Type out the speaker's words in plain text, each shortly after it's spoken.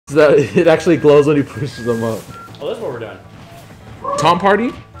So that it actually glows when he pushes them up. Oh, that's what we're doing. Tom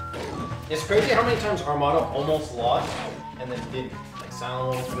Party? It's crazy how many times Armada almost lost and then did like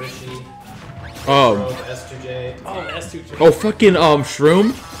Sound, Rishi, S2J. Oh, S2J. Oh, fucking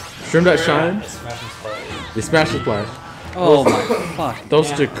Shroom? Shroom that shine? They smashed the splash. Oh my fuck. That was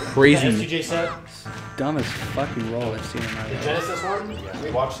such a crazy. S2J set. Dumbest fucking roll I've seen in my life. The Genesis one? Yeah.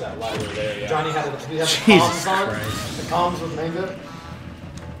 We watched that live over there, yeah. Johnny had the Jesus comms on. Christ. The comms with Manga.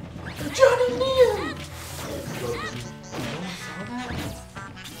 Johnny Neal!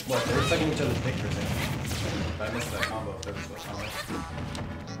 What, they were sucking each other's pictures in. I missed that combo. There was no combo.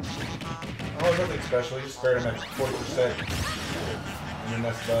 Oh, nothing special. You just spared him at 40%. And then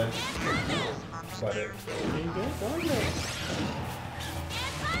that's done. That's about it.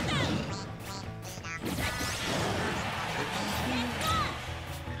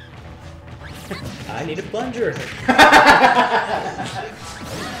 I need a plunger.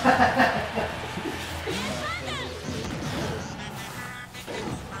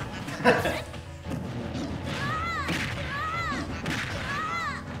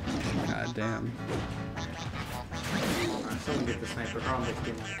 God damn. Someone get the sniper.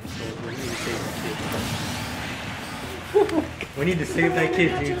 We need to save that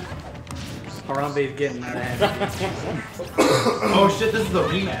kid, dude. Harambe's getting that ass. Oh shit, this is the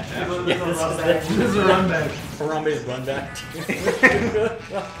rematch. This is a run back. Harambe's run back.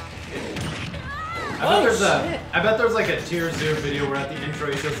 I bet there's like a tier 0 video where at the intro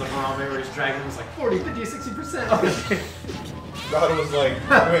he shows the Harambe where he's dragging him. It's like 40, 50, 60%. God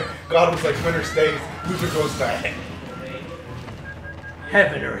was like, winner stays, loser goes back.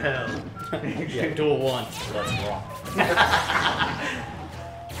 Heaven or hell. Yeah, duel 1. That's wrong.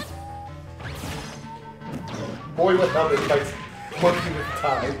 Boy, what how this fight's monkey with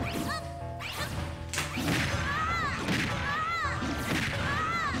time.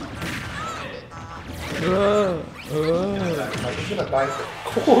 I'm just gonna die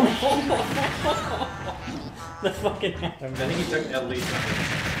for The fucking I think he took at least.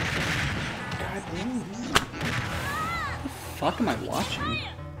 God damn. What the fuck am I watching?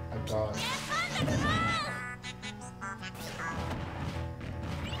 my god.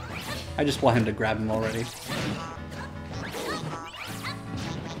 I just want him to grab him already.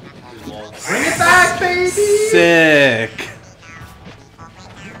 Bring it back, baby! Sick!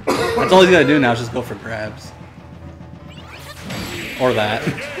 That's all he's gotta do now is just go for grabs. Or that.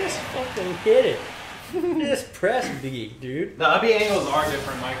 Just fucking hit it. Just press B, dude. The ubby angles are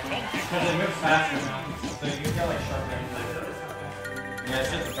different, Michael. Because they move faster now. So you can get like sharp angles like that. Yeah,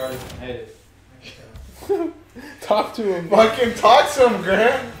 it's just retarded. Hate it. Talk to him. Fucking talk to him,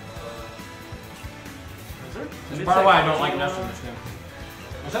 Grant. That's part of why I don't like nothing with him.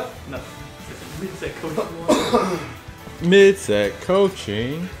 What's up? Nothing. Mid-set coaching. Mid-set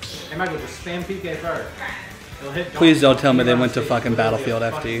coaching. Hey, Michael, just spam PK first. It'll hit. Please don't tell me they went to fucking Battlefield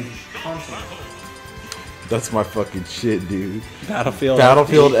FD. That's my fucking shit, dude. Battlefield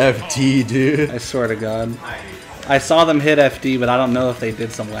FD, dude. I swear to God. I saw them hit FD, but I don't know if they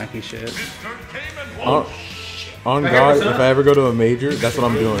did some wacky shit. On God, if I ever go to a major, that's what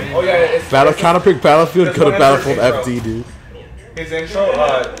I'm doing. Oh yeah, it's Counterpick Battlefield, go to Battlefield FD, dude. His intro,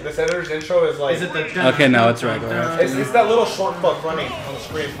 the senator's intro is like. Is it the Okay, no, it's regular. It's that little short fuck running on the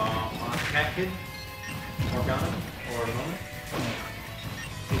screen. Cat Kid? Morgana? Or Moment?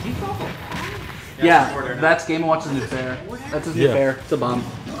 Did he fall? Yeah, that's Game & Watch's new fair. That's his new Yeah. fair. It's a bomb.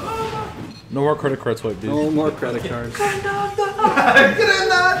 No more credit card swipe, dude. No more credit cards.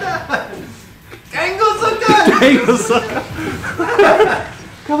 Angles are good! Angles are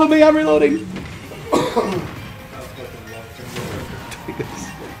Cover me, I'm reloading.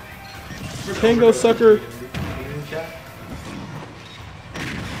 Tango sucker.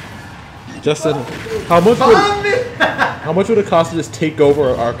 Justin, how much would it cost to just take over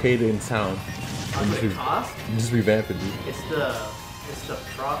an arcade in town? And just revamp it, dude. It's the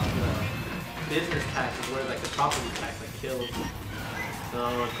business tax is where like the property tax like kills. So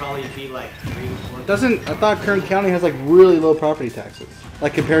it'd probably be like 3 to 4. I thought Kern County has like really low property taxes,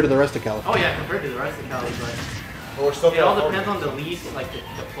 like compared to the rest of California. Oh yeah, compared to the rest of Cali, but But we're still it all depends on the lease, like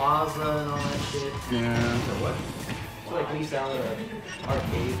the plaza and all that shit. Yeah. So what? So like lease out an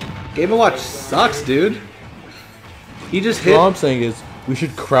arcade. Game & Watch sucks, dude. He just hit. All I'm saying is we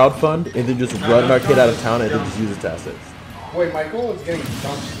should crowdfund and then just run an arcade out of town and then just use it to assets. Wait, Michael is getting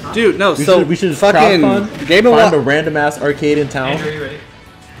dumped. Dude, no. We should just fucking crowdfund, Game & find Watch. a random ass arcade in town, Andrew, you ready?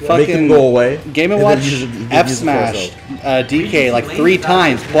 make them go away. Game & and Watch then use it F for smashed ourselves. DK like 3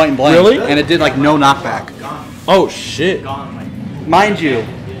 times point blank. Really? And it did like no knockback. Oh shit! Gone, like. Mind you,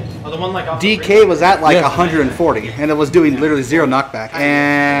 the one like DK was at like 140, and it was doing literally 0 knockback,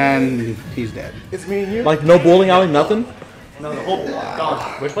 and he's dead. It's me and you. Like no bowling alley, nothing. No, the whole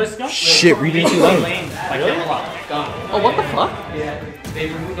gone. Which place is gone? Shit, reading too late. Gone. Oh, what the fuck? Yeah, they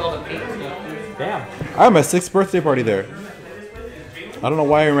removed all the paint stuff. Damn. I had my 6th birthday party there. I don't know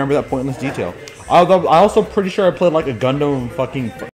why I remember that pointless detail. I also pretty sure I played like a Gundam fucking